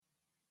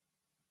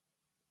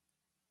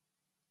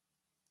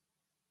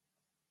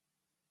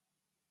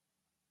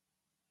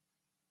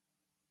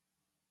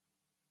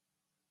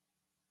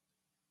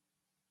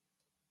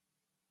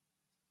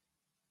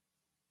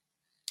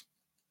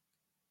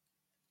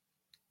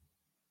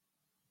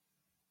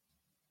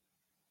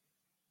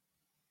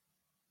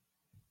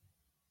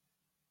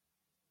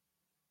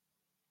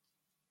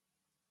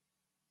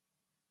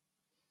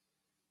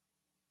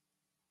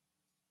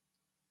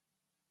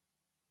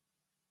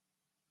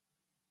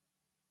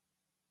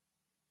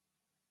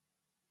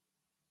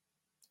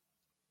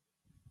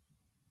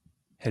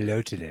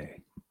Hello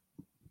today.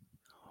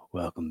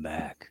 Welcome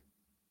back.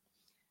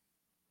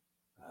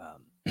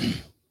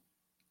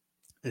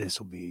 This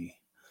will be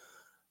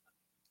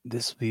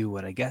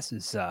what I guess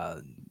is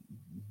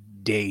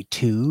day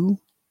two,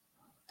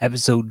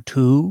 episode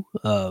two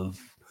of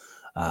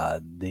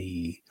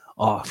the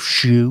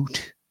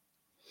offshoot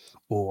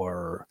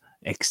or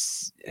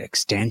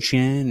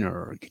extension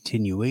or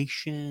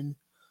continuation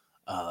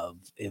of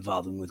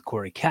Evolving with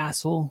Cory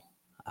Kastle.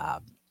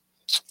 Um,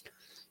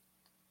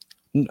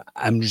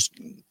 I'm just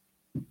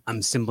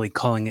I'm simply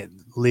calling it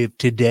Live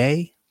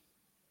Today.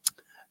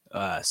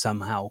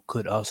 Somehow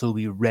could also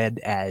be read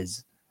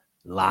as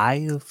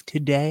live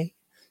today.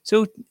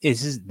 So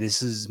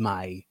this is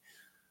my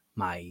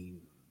my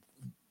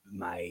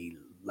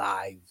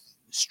live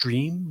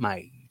stream,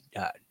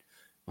 uh,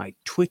 my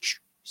Twitch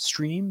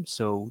stream.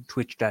 So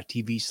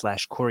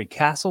twitch.tv/Cory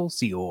Kastle,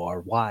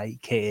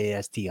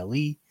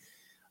 CoryKastle.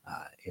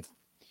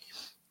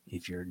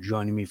 If you're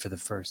joining me for the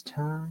first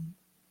time,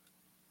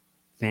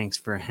 thanks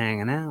for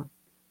hanging out.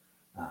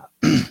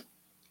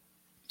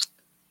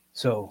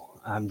 So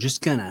I'm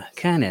just gonna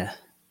kind of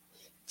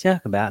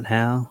talk about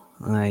how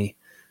I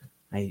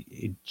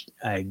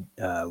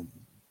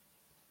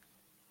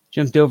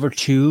jumped over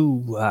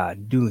to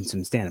doing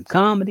some stand-up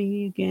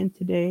comedy again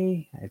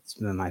today. It's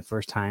been my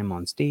first time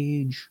on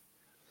stage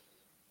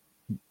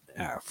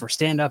for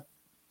stand-up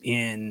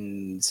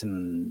in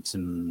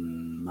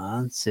some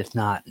months, if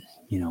not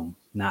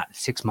not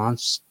 6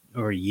 months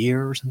or a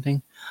year or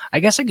something. I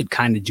guess I could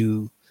kind of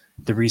do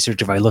the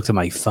research if I looked at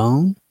my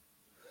phone.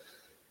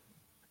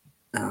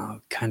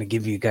 Kind of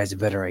give you guys a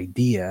better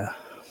idea.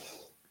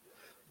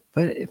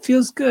 But it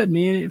feels good,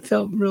 man. It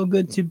felt real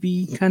good to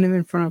be kind of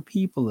in front of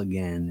people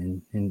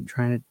again and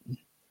trying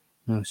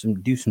to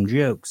do some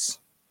jokes.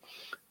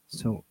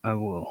 So I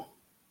will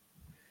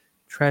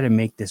try to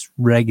make this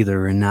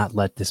regular and not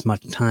let this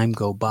much time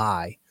go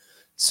by.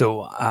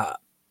 So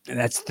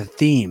that's the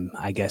theme,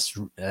 I guess,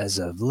 as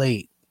of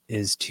late,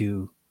 is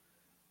to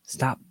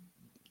stop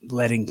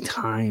letting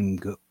time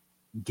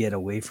get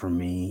away from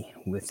me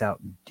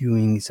without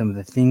doing some of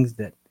the things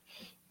that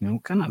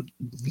kind of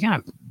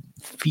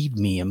feed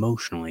me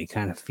emotionally,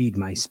 kind of feed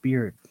my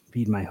spirit,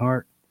 feed my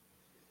heart,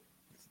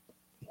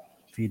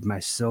 feed my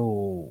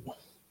soul.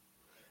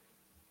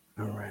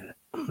 All right,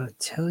 I'm going to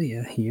tell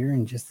you here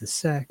in just a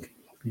sec,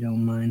 if you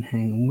don't mind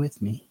hanging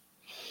with me.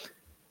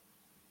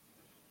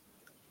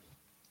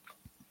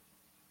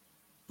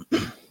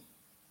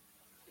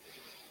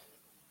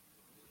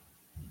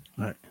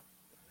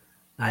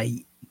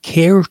 I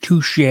care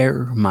to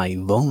share my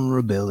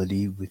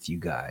vulnerability with you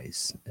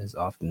guys as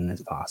often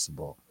as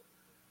possible.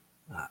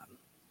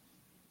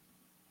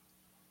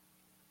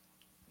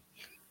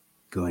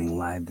 Going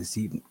live this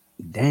evening.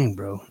 Dang,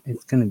 bro,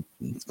 it's gonna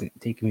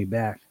take me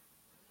back.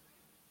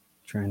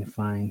 Trying to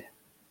find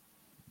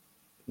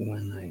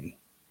when I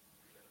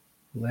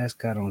last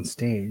got on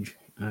stage.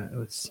 It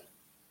was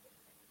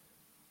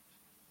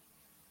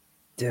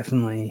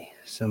definitely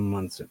some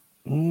months.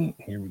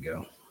 Here we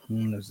go.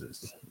 When was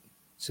this?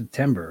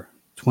 September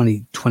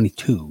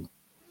 2022.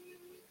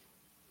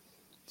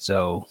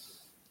 So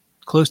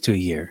close to a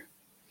year.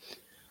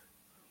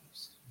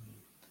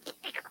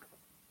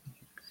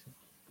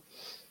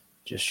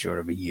 Just short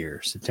of a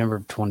year. September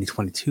of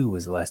 2022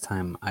 was the last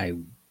time I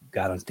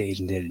got on stage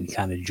and did any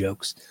kind of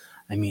jokes.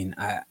 I mean,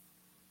 I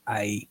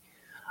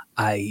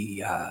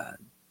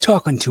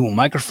talk into a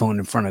microphone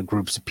in front of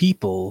groups of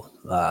people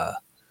a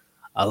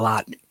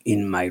lot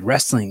in my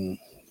wrestling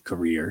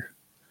career,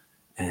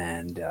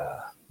 and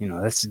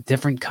that's a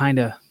different kind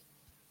of.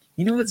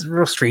 What's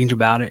real strange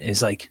about it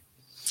is like,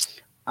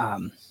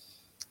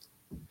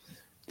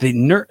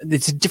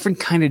 It's a different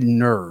kind of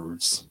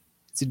nerves.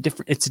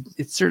 It's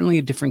certainly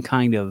a different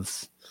kind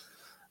of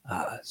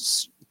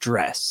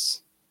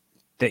stress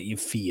that you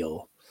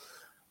feel.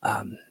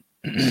 And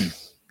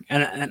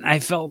I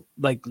felt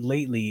like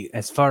lately,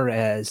 as far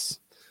as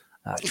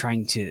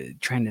trying to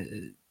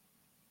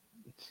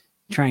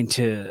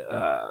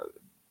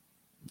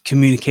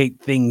communicate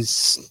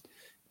things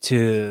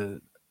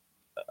to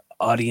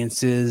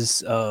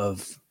audiences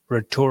of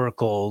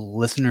rhetorical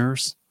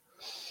listeners.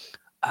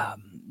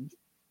 I'm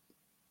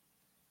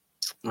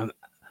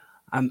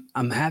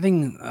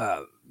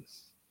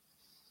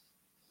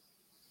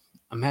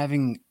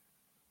having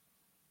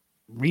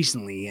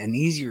recently an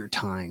easier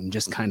time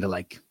just kind of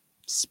like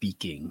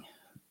speaking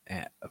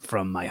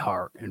from my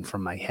heart and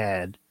from my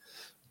head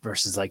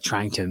versus like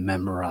trying to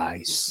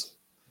memorize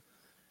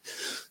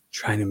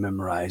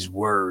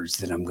words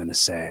that I'm going to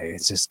say.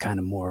 It's just kind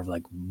of more of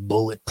like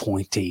bullet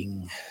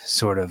pointing,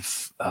 sort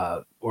of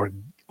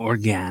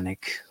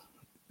organic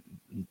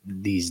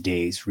these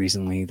days.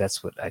 Recently,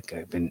 that's what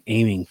I've been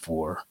aiming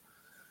for,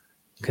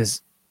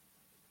 because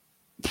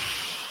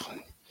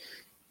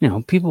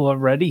people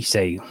already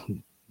say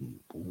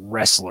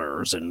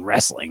wrestlers and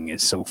wrestling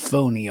is so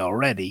phony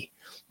already.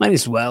 Might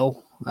as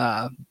well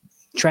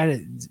try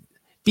to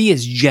be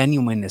as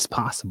genuine as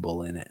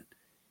possible in it.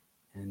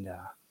 And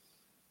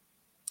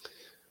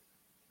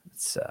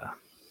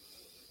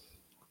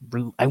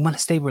I want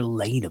to stay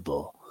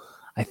relatable.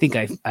 I think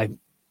I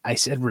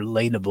said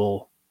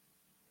relatable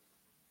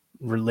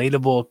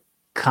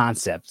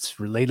concepts,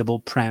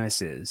 relatable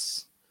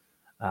premises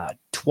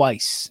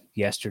twice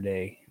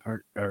yesterday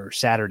or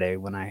Saturday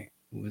when I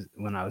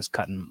was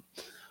cutting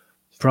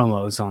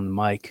promos on the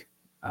mic.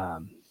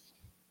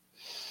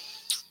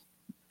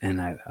 And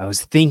I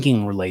was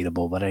thinking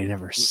relatable, but I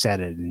never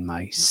said it in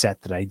my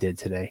set that I did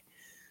today.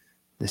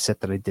 The set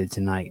that I did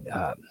tonight.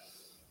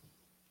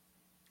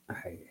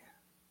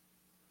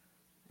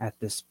 At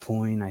this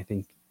point, I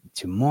think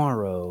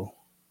tomorrow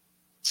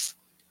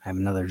I have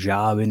another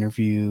job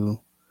interview.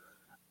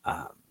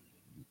 I'm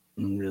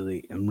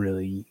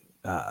really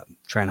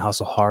trying to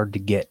hustle hard to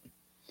get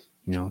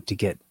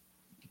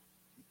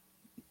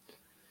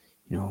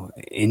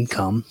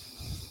income.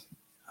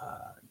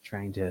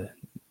 Trying to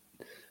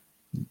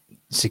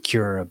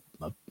secure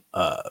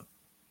a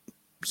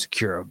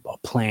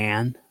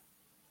plan,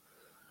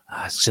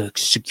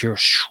 secure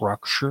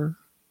structure.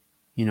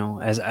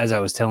 As I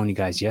was telling you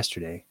guys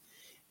yesterday,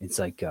 it's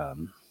like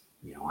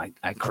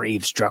I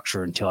crave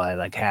structure until I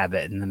like have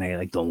it, and then I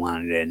like don't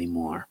want it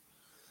anymore.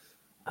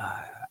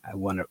 I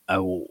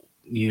will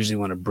usually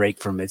want to break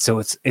from it, so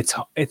it's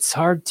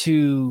hard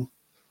to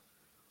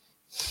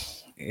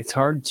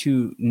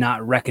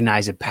not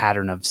recognize a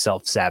pattern of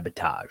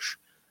self-sabotage.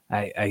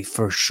 I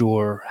for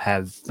sure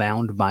have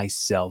found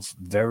myself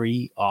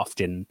very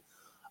often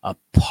a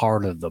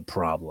part of the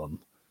problem,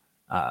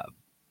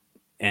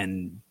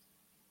 and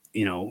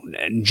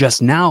and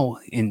just now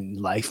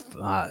in life,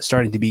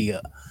 starting to be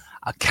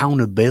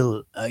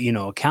accountable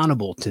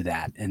to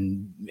that,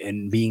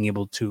 and being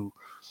able to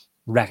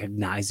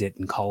recognize it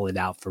and call it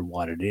out for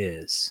what it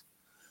is.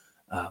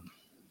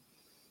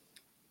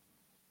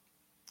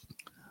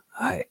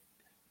 I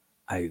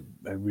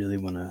really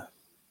want to.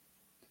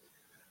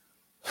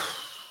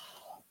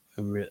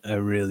 I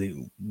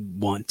really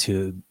want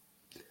to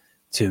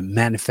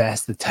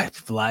manifest the type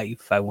of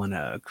life I want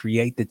to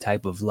create, the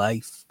type of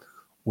life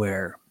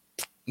where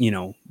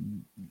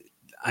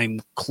I'm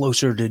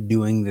closer to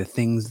doing the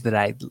things that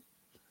I'd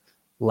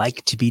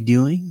like to be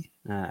doing.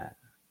 I'd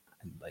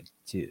like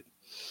to,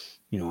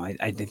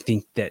 I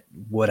think that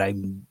what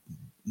I'm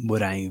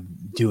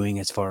doing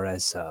as far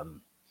as,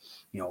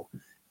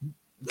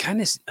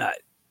 kind of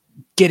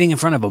getting in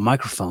front of a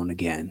microphone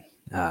again,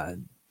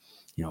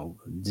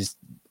 just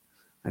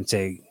I'd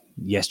say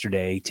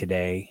yesterday,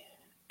 today,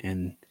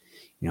 and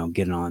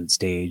getting on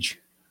stage,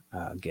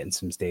 getting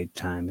some stage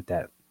time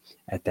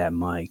at that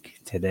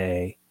mic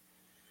today,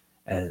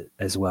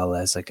 as well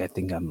as like I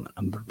think I'm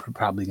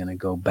probably gonna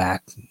go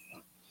back,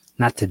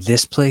 not to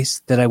this place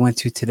that I went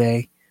to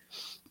today,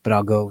 but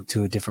I'll go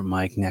to a different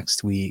mic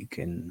next week,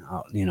 and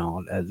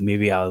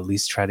maybe I'll at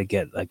least try to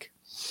get like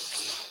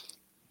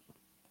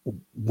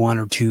one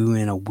or two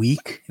in a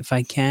week if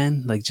I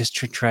can, like just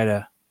to try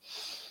to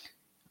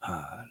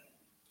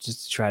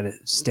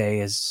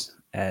stay as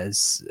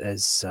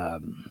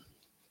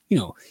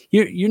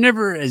you're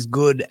never as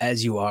good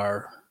as you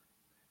are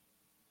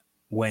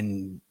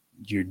when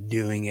you're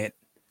doing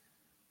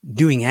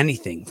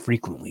anything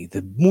frequently.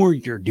 The more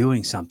you're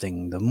doing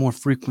something, the more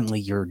frequently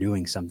you're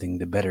doing something,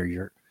 the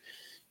better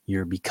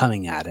you're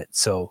becoming at it.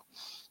 So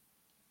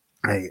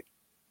I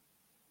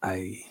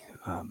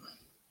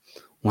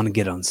want to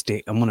get on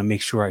stage. I want to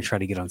make sure I try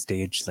to get on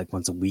stage like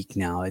once a week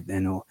now. I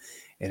know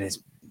it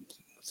is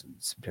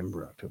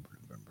September, October,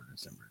 November,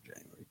 December,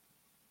 January,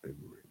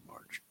 February,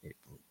 March,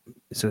 April.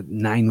 So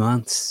 9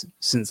 months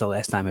since the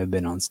last time I've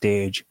been on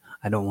stage.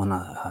 I don't want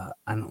to.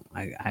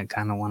 I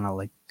kind of want to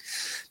like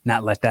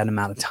not let that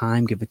amount of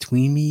time get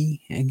between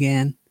me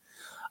again.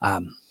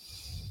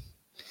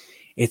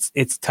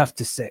 It's tough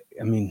to say.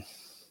 I mean,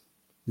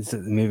 this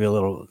is maybe a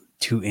little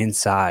too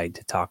inside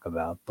to talk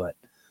about, but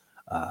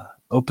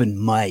open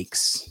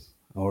mics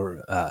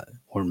or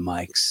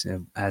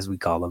mics, as we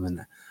call them,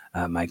 in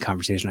my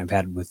conversation I've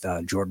had with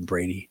Jordan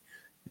Brady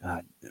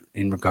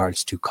in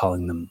regards to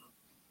calling them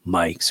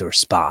mics or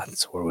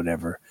spots or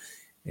whatever,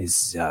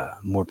 is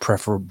more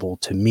preferable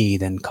to me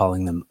than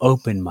calling them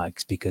open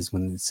mics, because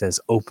when it says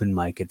open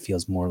mic, it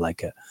feels more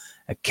like a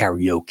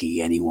karaoke,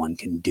 anyone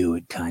can do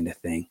it kind of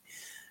thing.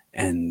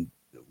 And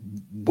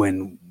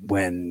when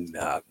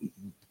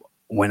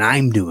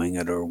I'm doing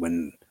it, or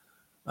when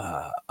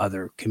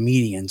other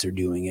comedians are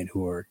doing it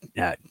who are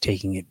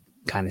taking it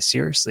kind of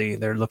seriously,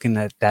 they're looking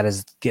at that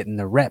as getting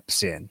the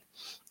reps in,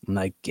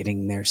 like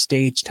getting their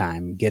stage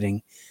time,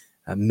 getting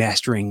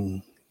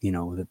mastering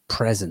the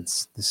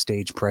presence, the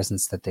stage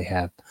presence that they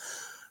have,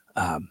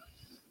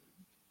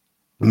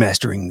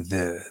 mastering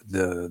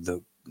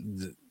the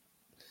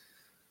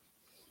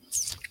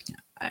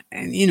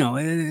and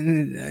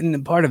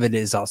and part of it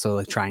is also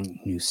like trying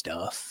new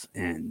stuff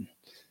and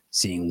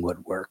seeing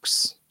what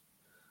works.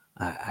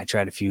 I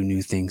tried a few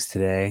new things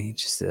today,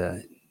 just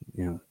I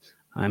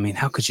mean,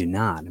 how could you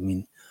not? I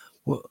mean,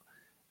 well,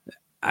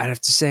 I'd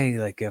have to say,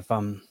 like, if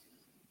I'm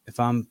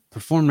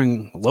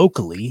performing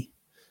locally,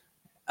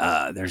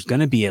 there's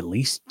going to be at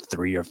least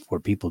 3 or 4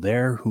 people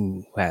there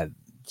who have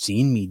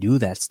seen me do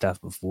that stuff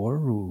before,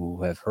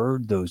 who have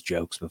heard those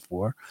jokes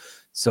before.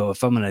 So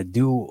if I'm gonna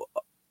do,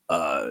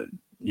 if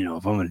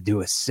I'm gonna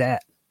do a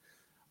set,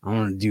 I'm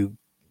gonna do,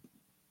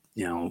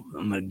 I'm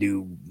gonna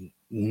do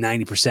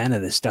 90%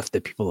 of the stuff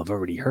that people have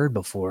already heard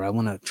before. I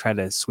want to try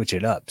to switch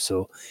it up.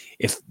 So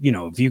if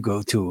you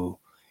go to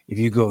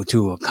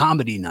a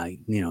comedy night,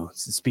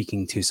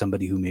 speaking to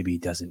somebody who maybe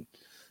doesn't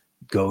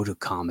go to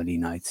comedy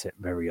nights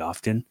very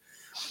often,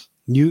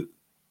 you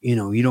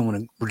you don't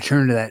want to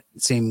return to that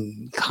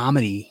same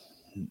comedy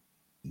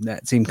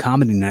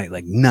night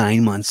like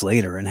 9 months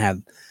later and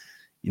have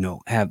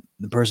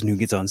the person who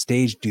gets on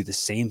stage do the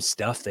same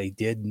stuff they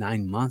did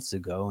 9 months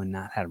ago and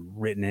not have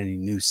written any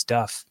new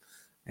stuff.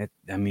 It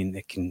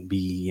can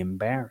be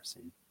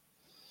embarrassing.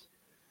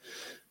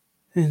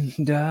 And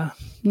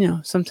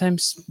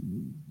sometimes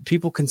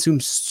people consume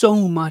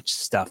so much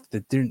stuff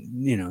that they're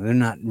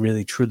not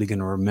really truly going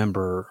to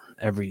remember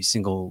every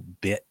single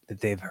bit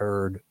that they've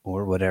heard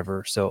or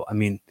whatever. So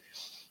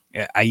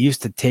I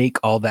used to take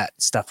all that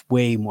stuff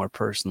way more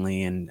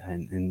personally and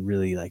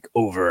really like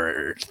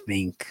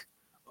overthink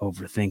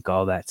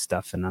all that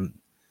stuff. And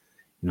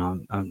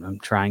I'm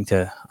trying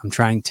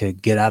to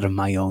get out of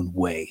my own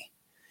way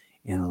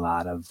in a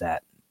lot of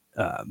that.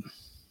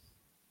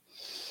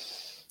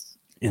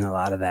 In a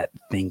lot of that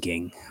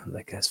thinking,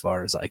 like as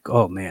far as like,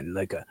 oh man,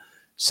 like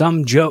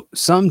some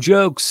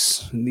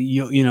jokes,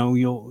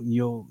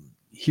 you'll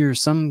hear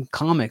some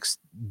comics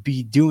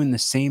be doing the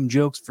same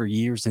jokes for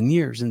years and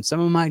years, and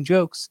some of my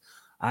jokes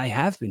I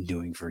have been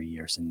doing for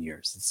years and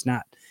years. It's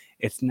not,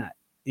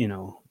 you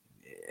know,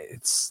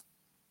 it's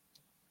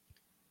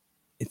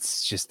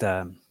just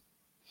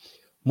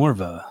more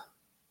of a,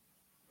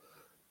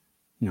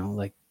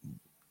 like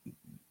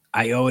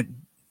I owe it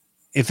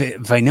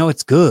if I know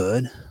it's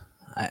good.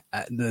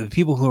 The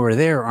people who are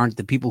there aren't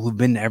the people who've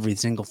been to every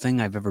single thing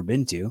I've ever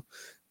been to.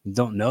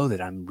 Don't know that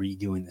I'm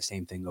redoing the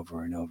same thing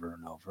over and over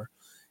and over.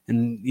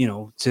 And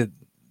to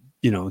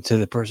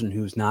the person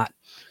who's not,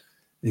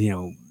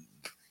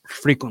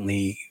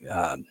 frequently,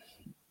 you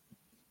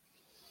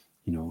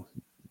know,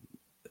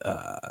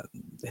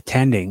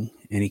 attending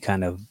any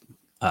kind of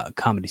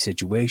comedy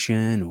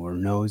situation or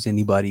knows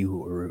anybody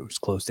or is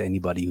close to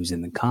anybody who's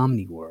in the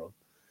comedy world.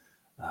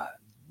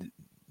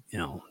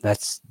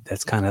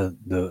 That's kind of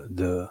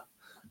the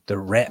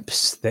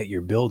reps that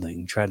you're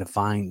building. Try to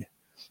find,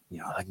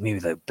 like maybe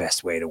the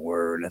best way to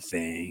word a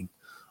thing,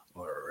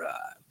 or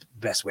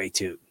best way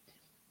to,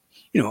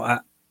 I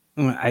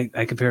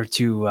compare it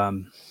to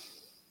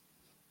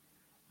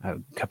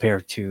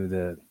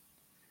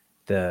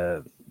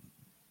the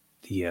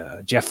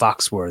Jeff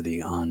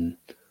Foxworthy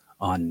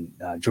on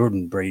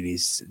Jordan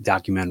Brady's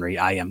documentary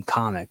I Am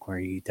Comic, where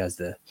he does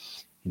the,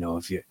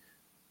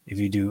 if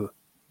you do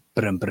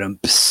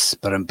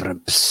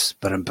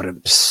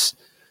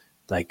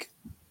like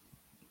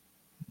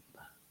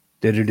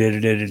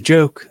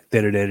joke,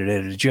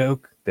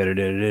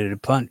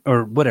 punch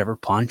or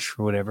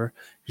whatever.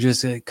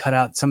 Just cut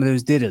out some of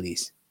those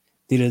diddlies.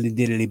 Diddly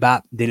diddly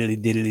bop, diddly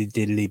diddly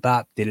diddly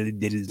bop, diddly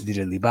diddly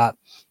diddly bop.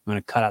 I'm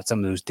gonna cut out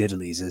some of those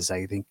diddlies, as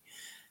I think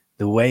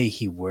the way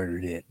he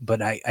worded it.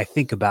 But I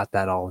think about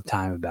that all the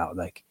time, about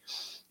like,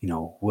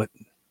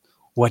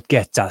 what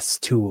gets us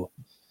to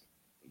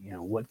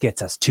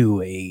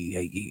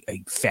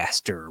a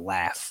faster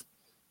laugh,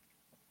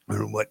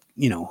 or what,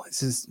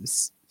 this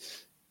is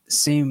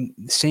same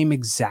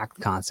exact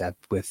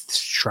concept with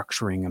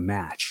structuring a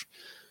match.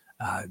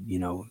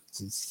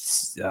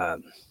 It's,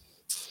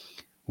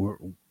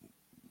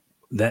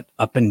 that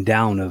up and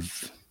down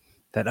of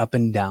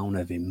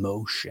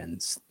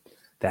emotions,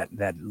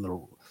 that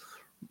little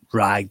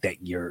ride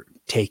that you're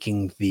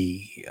taking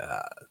the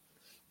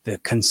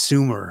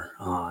consumer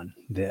on.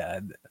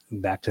 The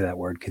Back to that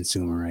word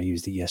consumer, I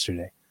used it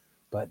yesterday.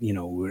 But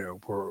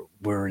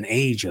we're an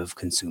age of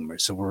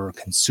consumers, so we're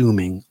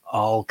consuming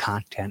all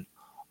content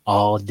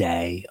all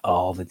day,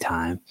 all the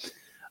time.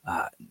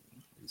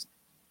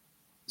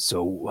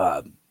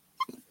 So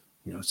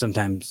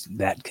sometimes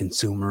that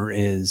consumer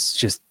is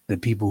just the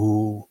people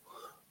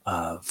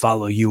who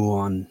follow you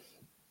on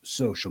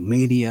social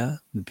media,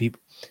 the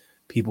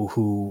people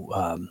who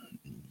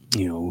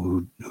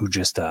who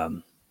just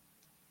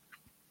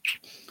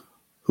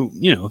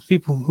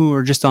people who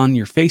are just on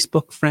your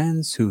Facebook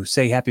friends, who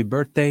say happy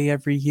birthday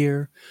every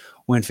year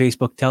when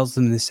Facebook tells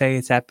them to say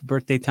it's happy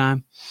birthday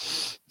time.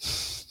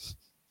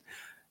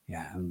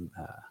 Yeah,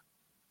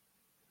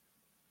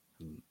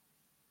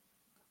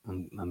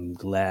 I'm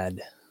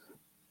glad.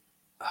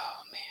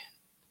 Oh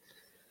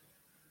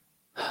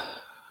man,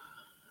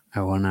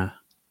 I wanna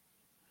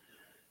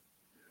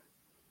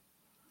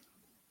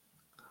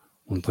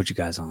put you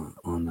guys on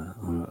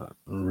a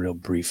real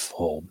brief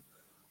hold.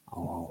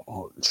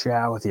 I'll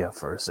chat with you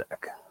for a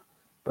sec,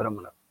 but I'm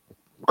gonna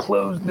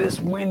close this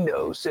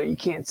window so you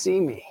can't see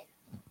me.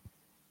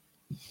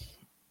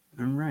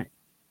 All right.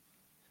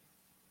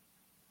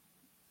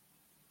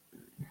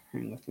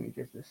 Hang with me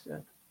just a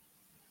sec.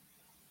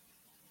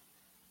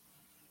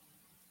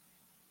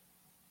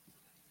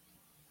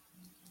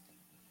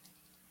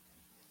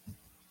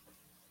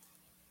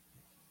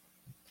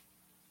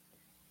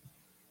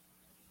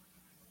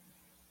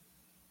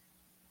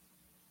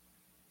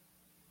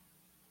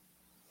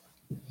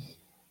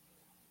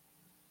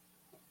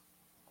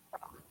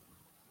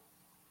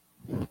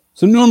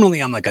 So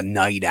normally I'm like a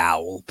night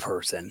owl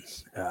person.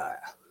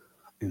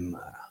 In,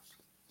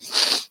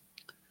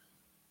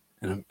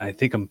 and I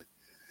think I'm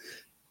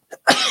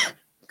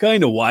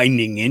kind of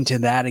widening into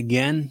that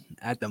again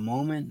at the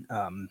moment.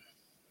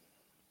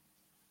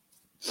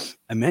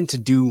 I meant to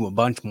do a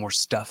bunch more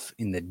stuff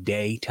in the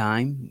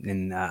daytime,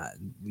 and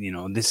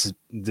this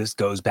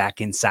goes back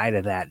inside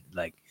of that,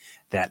 like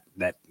that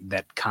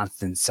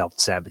constant self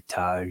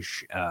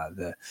sabotage,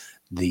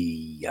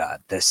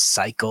 the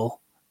cycle,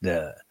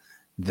 the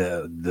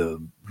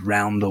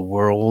round the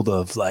world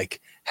of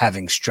like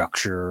having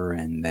structure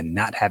and then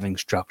not having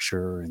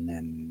structure and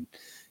then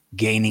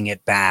gaining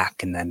it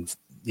back and then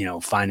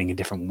finding a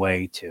different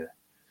way to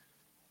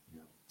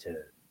to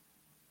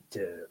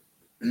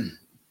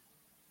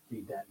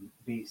feed that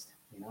beast,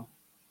 and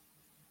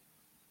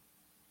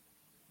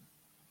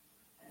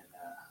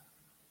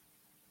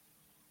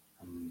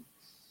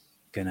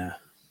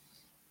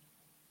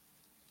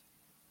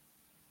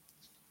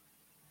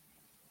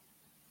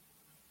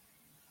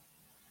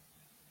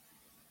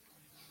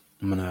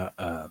I'm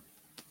gonna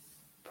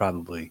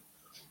probably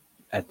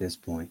at this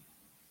point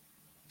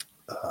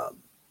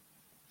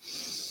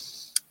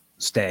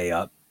stay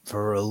up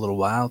for a little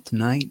while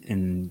tonight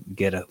and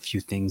get a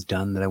few things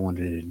done that I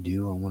wanted to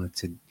do. I wanted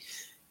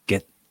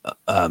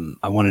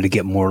to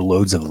get more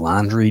loads of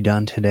laundry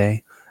done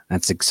today.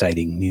 That's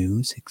exciting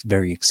news. It's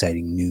very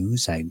exciting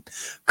news. I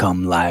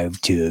come live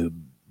to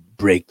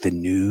break the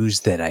news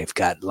that I've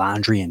got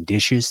laundry and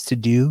dishes to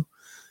do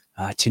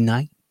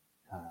tonight.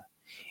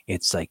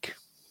 It's like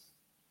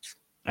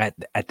at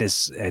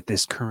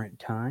this current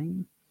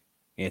time,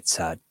 it's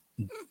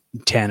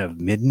 10 of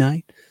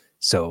midnight.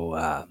 So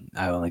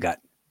I only got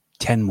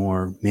 10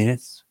 more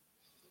minutes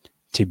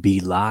to be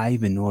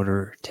live in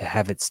order to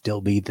have it still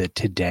be the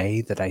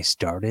today that I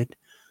started.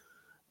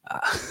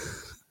 Uh,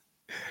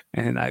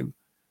 and I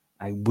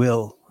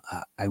will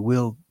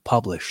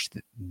publish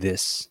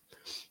this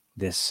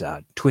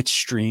Twitch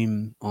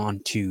stream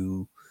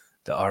onto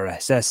the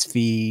RSS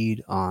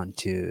feed,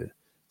 onto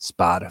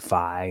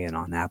Spotify, and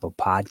on Apple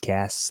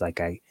Podcasts, like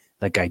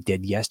I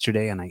did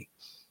yesterday, and I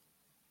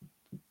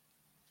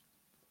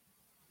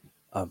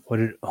put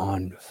it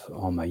on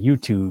my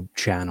YouTube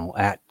channel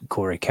at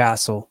Cory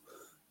Kastle.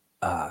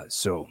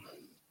 So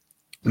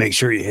make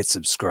sure you hit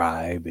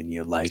subscribe and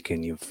you like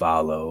and you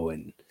follow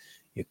and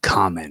you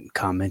comment.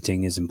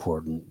 Commenting is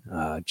important.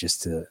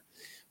 Just to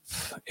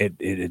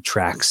it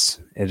attracts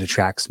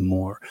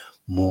more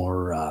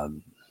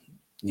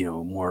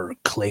more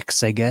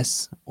clicks, I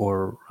guess,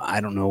 or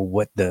I don't know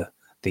what the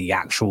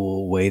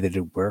actual way that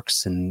it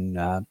works, and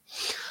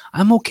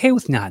I'm okay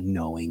with not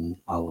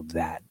knowing all of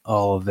that,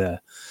 all of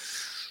the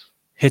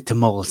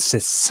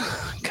hypnosis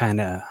kind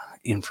of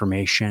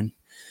information.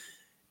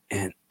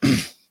 And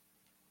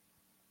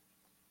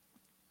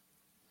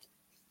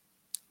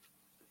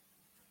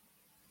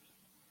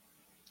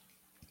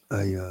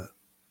I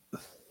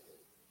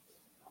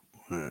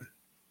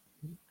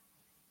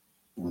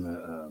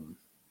wanna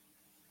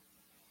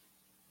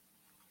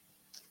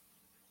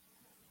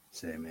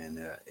say,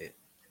 man,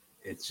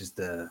 it's just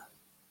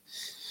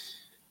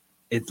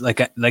it's like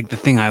the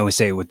thing I always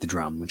say with the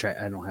drum, which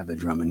I don't have the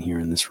drum in here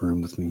in this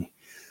room with me.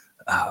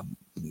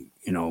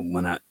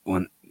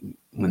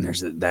 When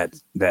there's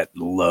that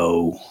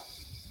low.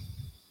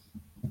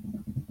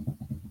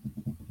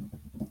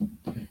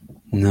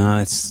 No,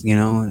 it's I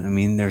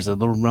mean, there's a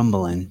little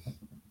rumbling,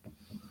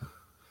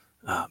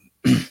 but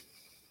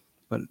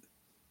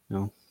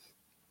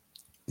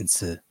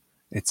it's a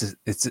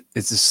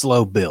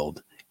slow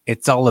build.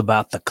 It's all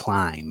about the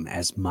climb,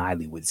 as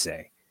Miley would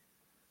say,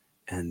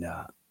 and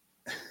I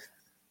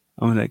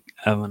wanna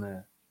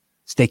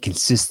stay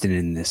consistent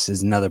in this.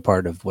 Is another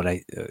part of what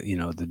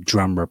the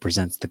drum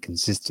represents the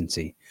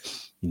consistency.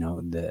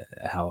 The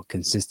how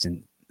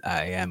consistent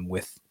I am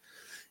with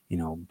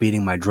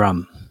beating my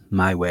drum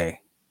my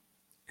way,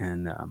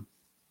 and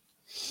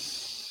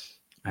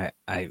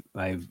I've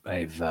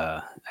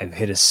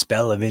hit a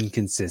spell of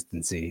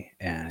inconsistency,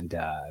 and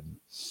I'm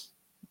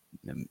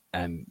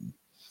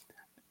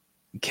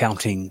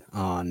counting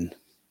on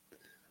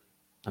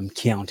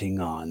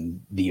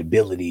the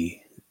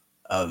ability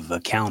of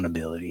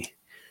accountability,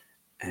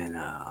 and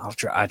I'll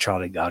try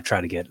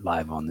to get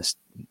live on this,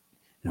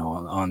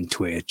 on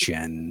Twitch,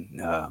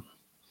 and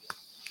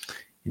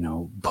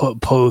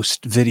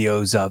post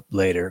videos up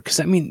later, because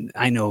I mean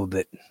I know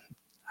that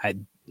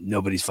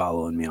nobody's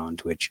following me on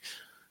Twitch,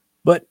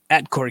 but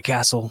at Cory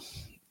Kastle,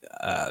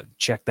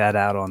 check that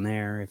out on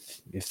there.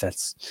 If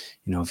that's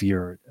if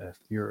you're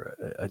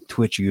a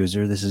Twitch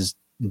user, this is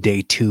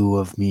day 2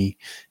 of me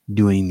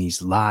doing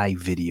these live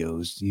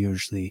videos.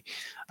 Usually,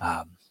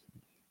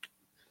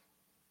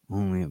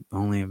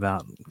 only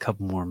about a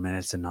couple more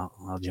minutes, and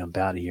I'll jump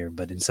out of here.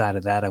 But inside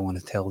of that, I want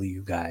to tell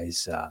you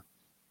guys,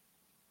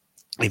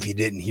 if you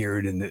didn't hear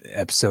it in the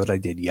episode I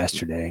did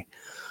yesterday,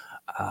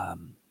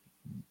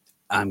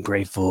 I'm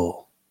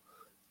grateful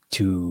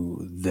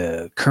to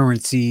the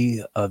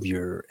currency of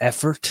your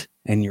effort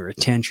and your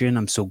attention.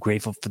 I'm so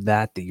grateful for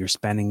that you're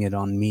spending it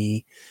on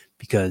me,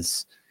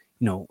 because,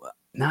 not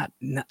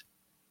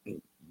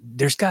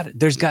there's got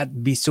to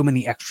be so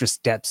many extra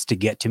steps to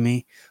get to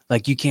me.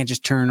 Like, you can't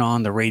just turn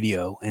on the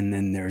radio and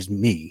then there's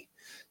me.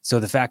 So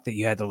the fact that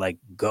you had to like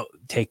go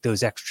take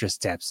those extra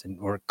steps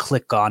or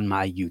click on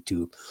my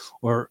YouTube,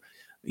 or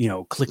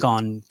click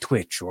on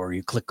Twitch, or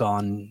you click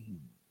on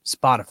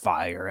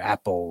Spotify or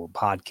Apple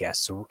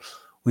Podcasts, or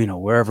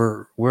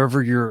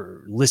wherever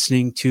you're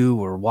listening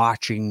to or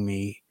watching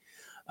me.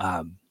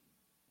 Um,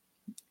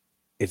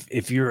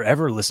 if you're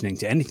ever listening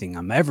to anything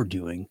I'm ever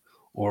doing,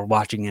 or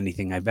watching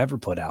anything I've ever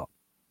put out,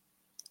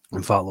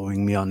 and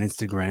following me on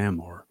Instagram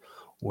or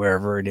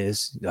wherever it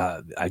is,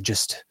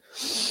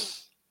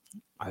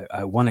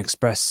 I want to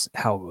express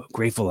how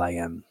grateful I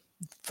am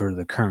for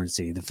the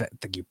currency, the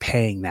fact that you're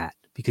paying that,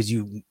 because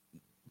you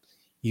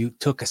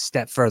took a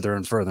step further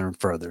and further and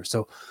further.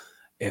 So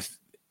if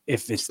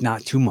it's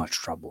not too much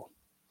trouble,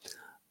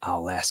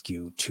 I'll ask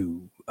you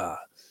to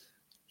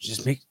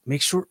just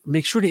make sure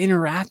to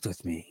interact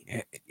with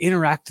me.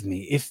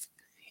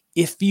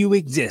 If you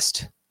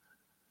exist,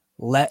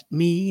 let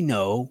me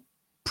know.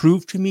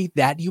 Prove to me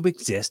that you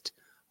exist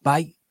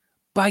by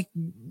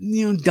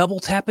double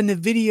tapping the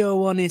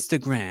video on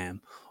Instagram,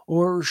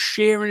 or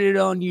sharing it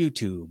on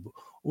YouTube,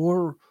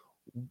 or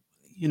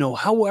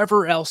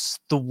however else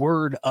the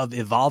word of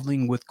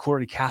evolving with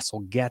Cory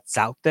Kastle gets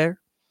out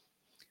there.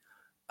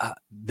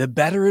 The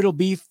better it'll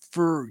be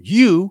for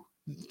you,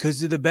 because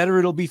the better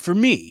it'll be for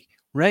me,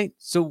 right?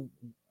 So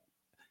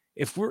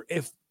if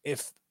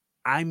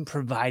I'm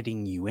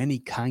providing you any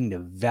kind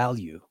of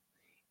value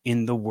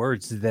in the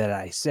words that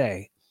I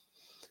say,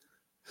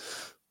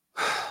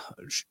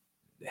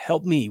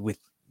 help me with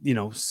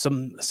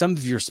some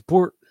of your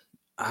support.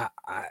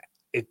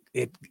 It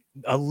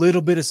a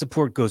little bit of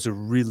support goes a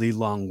really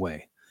long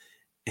way,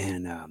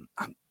 and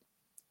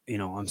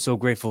I'm so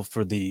grateful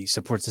for the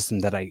support system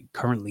that I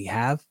currently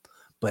have.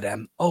 But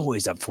I'm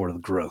always up for the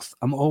growth.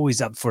 I'm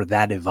always up for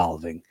that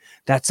evolving,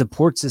 that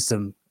support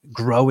system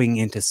growing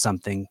into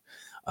something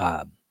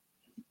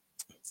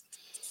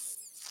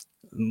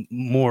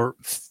more,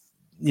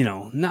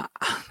 not,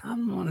 I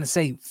don't want to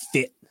say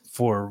fit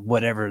for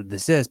whatever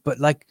this is, but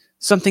like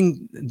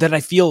something that I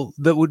feel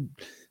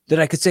that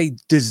I could say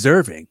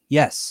deserving.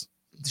 Yes,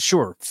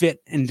 sure.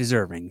 Fit and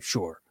deserving.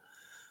 Sure.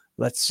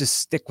 Let's just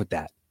stick with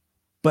that.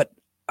 But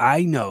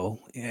I know,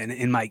 and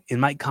in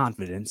my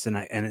confidence, and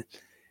I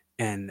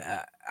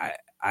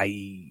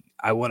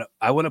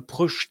want to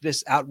push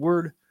this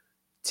outward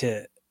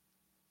to,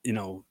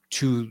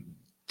 to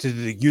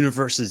the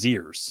universe's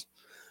ears.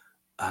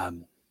 I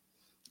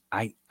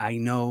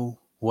know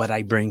what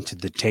I bring to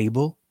the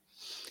table.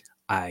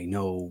 I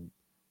know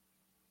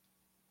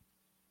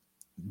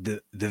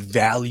the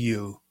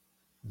value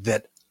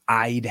that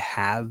I'd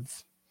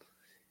have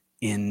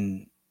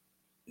in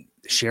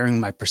sharing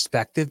my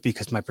perspective,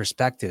 because my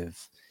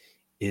perspective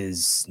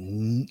is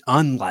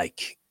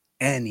unlike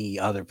any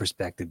other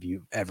perspective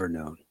you've ever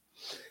known,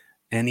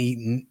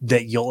 any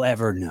that you'll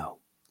ever know.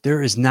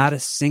 There is not a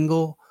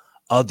single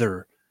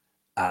other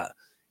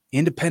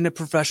independent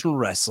professional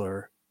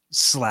wrestler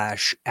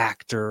 /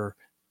 actor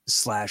 /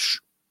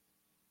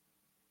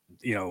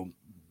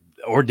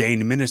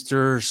 ordained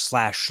minister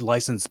 /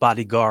 licensed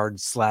bodyguard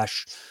 / son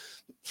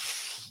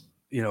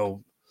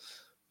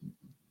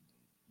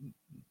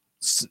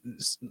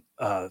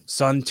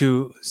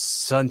to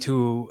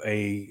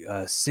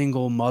a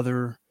single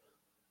mother,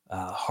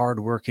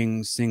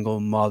 hardworking single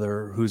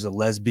mother who's a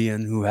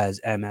lesbian who has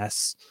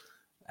MS.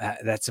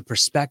 That's a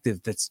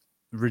perspective that's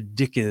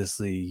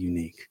ridiculously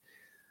unique.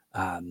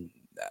 Not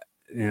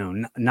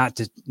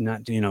to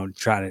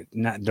try to,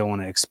 not don't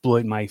want to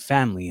exploit my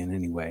family in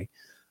any way,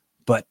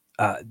 but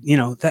that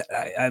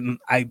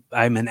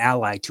I'm an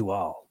ally to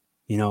all.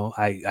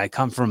 I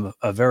come from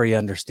a very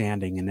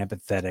understanding and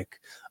empathetic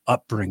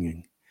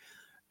upbringing,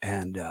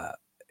 and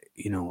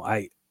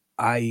I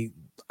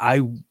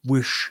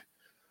wish,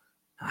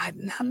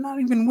 I'm not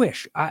even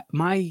wish.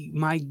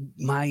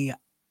 My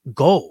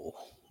goal,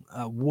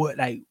 where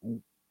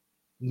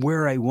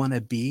I want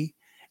to be,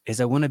 is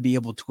I want to be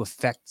able to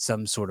affect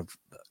some sort of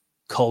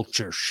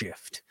culture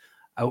shift.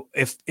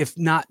 If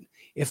not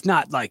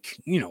like,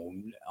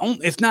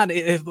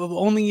 if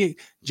only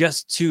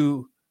just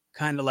to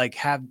kind of like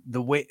have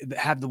the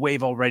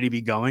wave already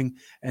be going,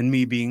 and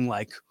me being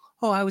like,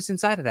 oh, I was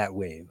inside of that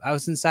wave. I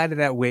was inside of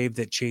that wave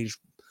that changed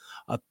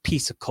a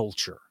piece of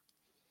culture.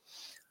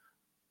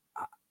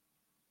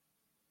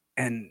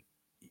 And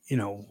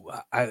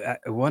I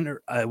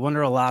wonder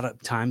a lot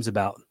of times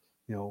about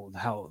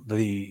how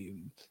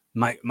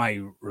my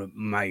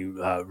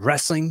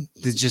wrestling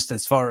is, just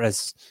as far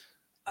as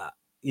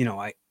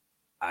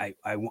I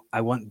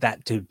want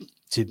that to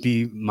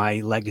be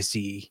my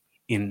legacy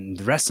in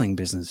the wrestling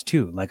business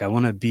too. Like, I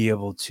want to be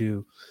able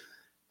to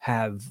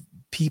have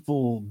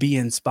people be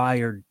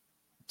inspired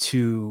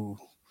to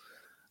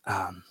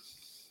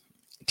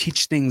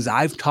teach things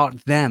I've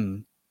taught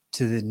them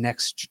to the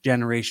next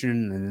generation,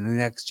 and the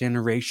next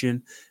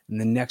generation,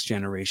 and the next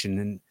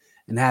generation,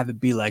 and have it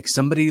be like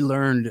somebody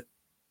learned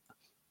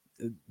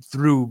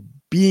through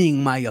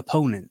being my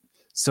opponent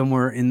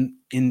somewhere in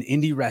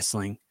indie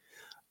wrestling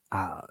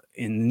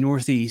in the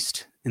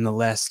Northeast in the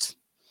last,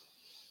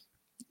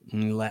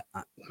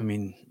 I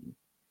mean,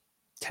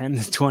 10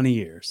 to 20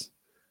 years.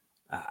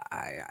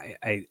 I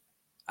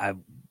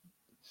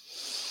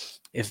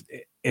if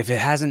it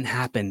hasn't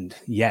happened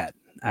yet,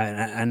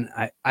 and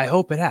I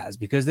hope it has,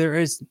 because there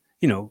is,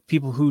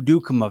 people who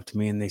do come up to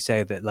me and they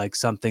say that like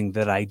something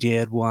that I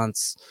did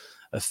once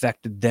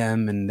affected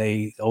them and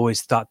they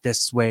always thought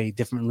this way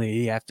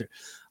differently after.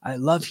 I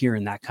love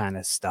hearing that kind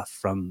of stuff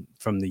from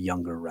the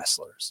younger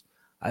wrestlers.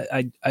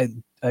 I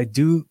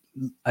do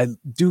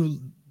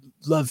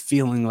love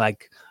feeling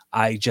like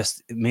I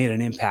just made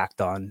an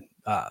impact on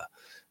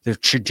their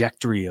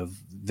trajectory of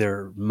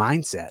their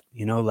mindset,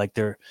 like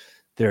their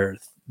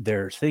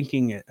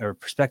thinking or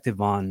perspective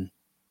on,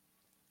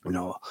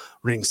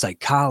 ring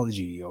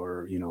psychology,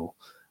 or,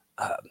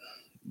 uh,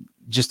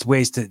 just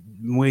ways to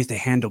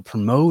handle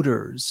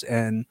promoters,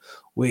 and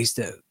ways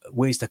to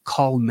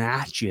call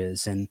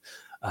matches, and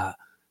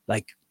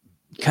like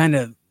kind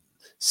of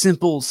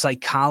simple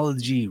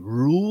psychology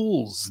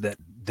rules that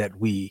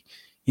we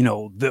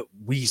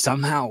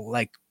somehow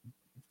like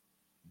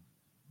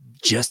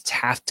just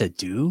have to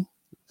do.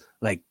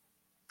 Like,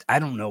 I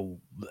don't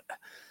know,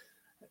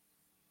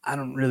 I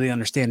don't really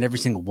understand every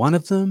single one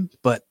of them,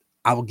 but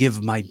I will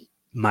give my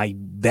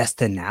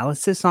best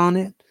analysis on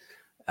it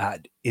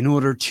in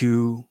order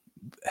to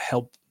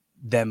help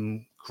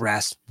them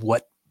grasp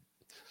what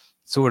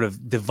sort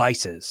of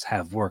devices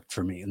have worked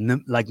for me,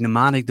 like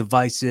mnemonic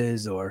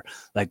devices, or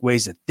like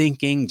ways of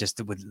thinking, just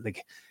that would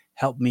like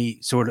help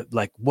me sort of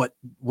like what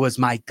was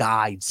my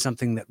guide,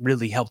 something that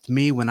really helped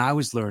me when I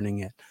was learning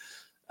it.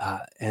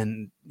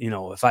 And,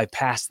 if I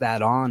pass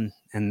that on,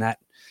 and that,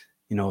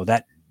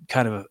 that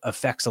kind of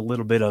affects a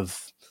little bit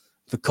of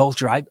the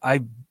culture.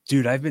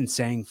 Dude, I've been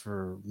saying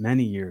for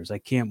many years, I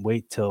can't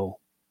wait till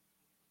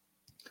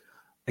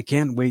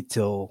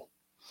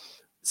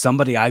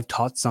somebody I've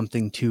taught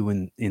something to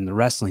in the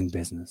wrestling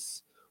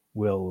business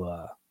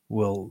will,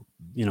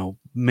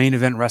 main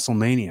event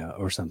WrestleMania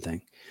or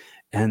something,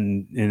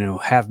 and,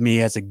 have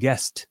me as a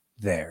guest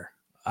there.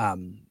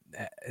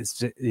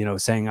 It's,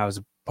 saying I was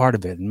a part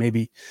of it, and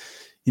maybe,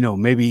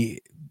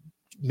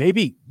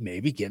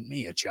 maybe get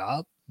me a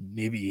job,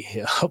 maybe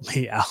help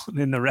me out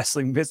in the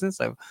wrestling business.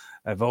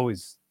 I've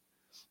always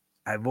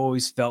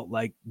felt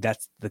like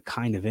that's the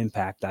kind of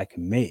impact I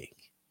can make.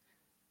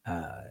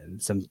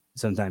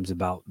 Sometimes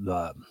about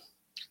the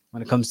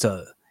when it comes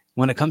to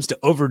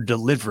over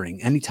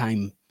delivering.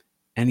 Anytime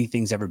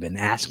anything's ever been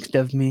asked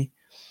of me,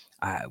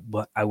 I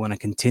want to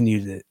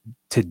continue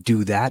to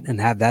do that, and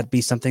have that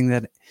be something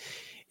that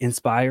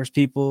inspires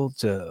people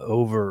to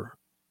over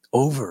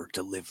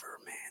deliver,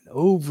 man.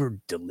 Over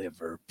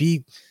deliver.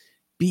 Be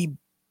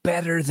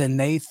better than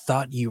they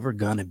thought you were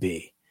gonna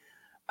be.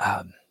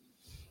 Um,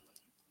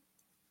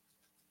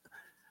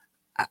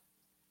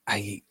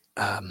 I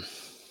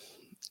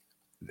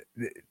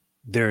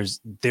there's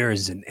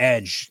an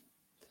edge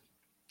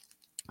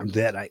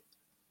that I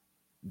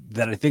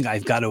think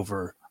I've got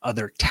over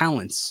other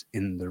talents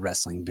in the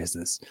wrestling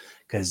business,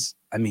 because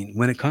I mean,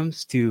 when it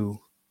comes to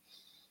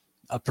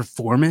a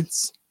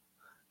performance,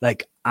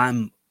 like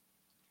I'm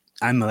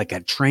like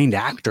a trained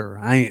actor.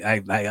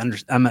 I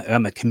understand.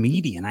 I'm a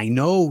comedian. I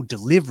know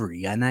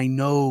delivery and I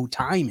know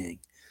timing,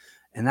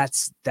 and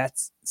that's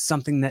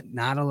something that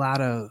not a lot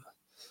of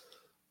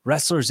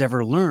wrestlers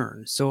ever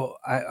learn. So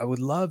I would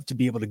love to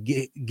be able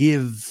to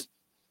give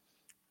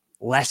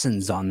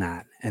lessons on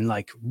that, and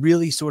like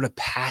really sort of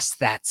pass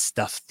that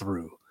stuff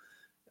through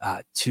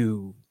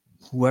to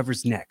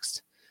whoever's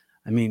next.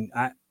 I mean,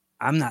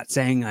 I'm not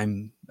saying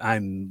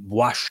I'm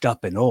washed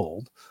up and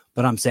old,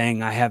 but I'm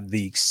saying I have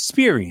the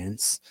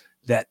experience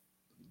that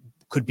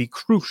could be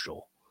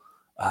crucial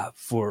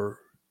for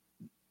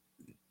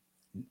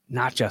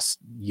not just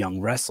young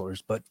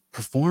wrestlers, but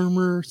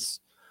performers.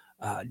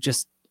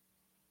 Just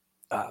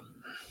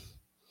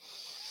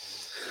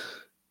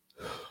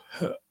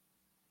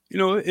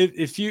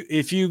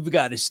if you've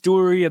got a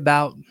story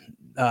about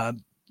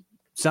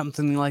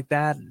something like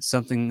that,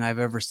 something I've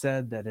ever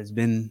said that has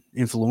been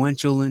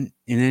influential in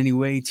any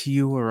way to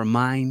you, or a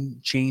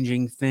mind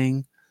changing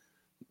thing,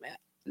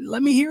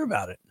 let me hear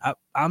about it.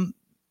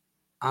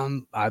 I'm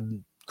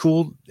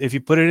cool if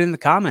you put it in the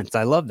comments.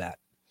 I love that.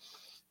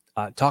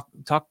 Talk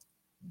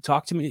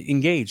to me,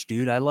 engage,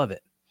 dude. I love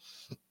it.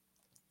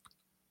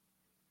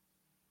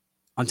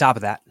 On top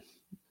of that,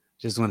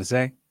 just want to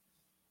say,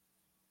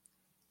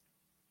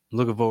 I'm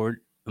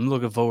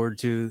looking forward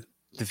to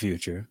the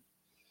future.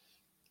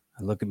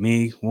 I look at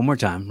me one more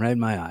time, right in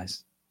my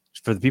eyes.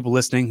 For the people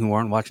listening who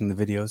aren't watching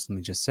the videos, let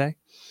me just say,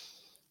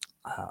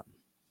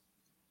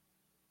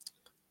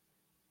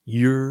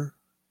 you're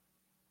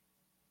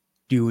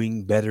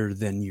doing better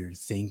than you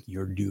think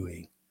you're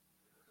doing.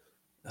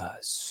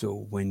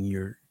 So when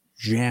you're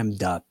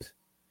jammed up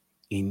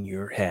in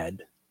your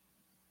head,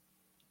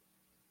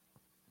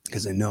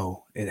 because I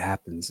know it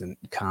happens and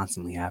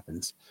constantly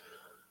happens,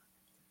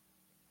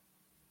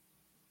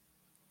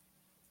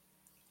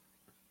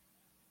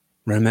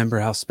 Remember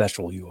how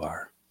special you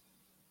are.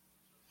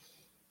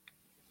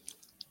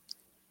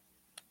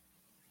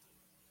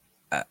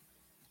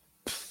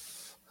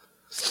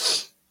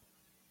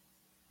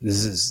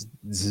 This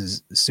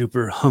is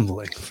super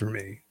humbling for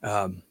me.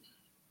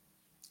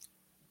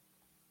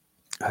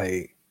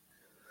 I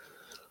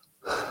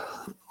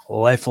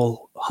Life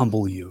will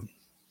humble you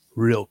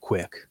real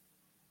quick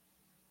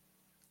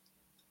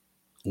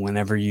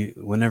whenever you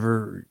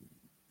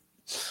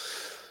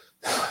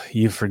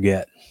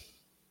forget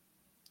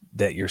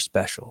that you're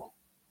special.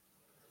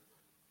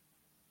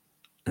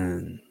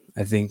 And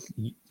I think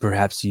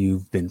perhaps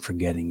you've been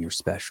forgetting you're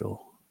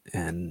special,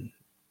 and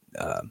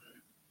um,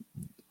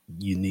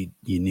 you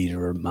need a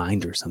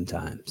reminder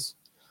sometimes.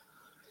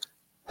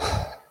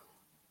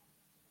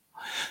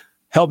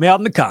 Help me out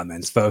in the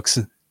comments, folks.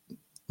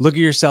 Look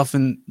yourself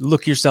in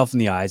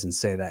the eyes and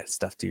say that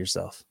stuff to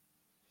yourself.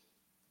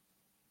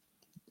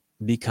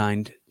 Be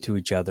kind to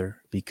each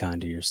other. Be kind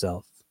to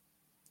yourself.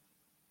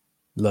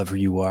 Love who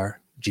you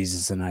are.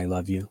 Jesus and I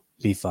love you.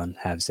 Be fun.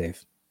 Have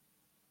safe.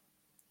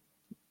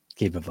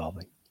 Keep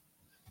evolving.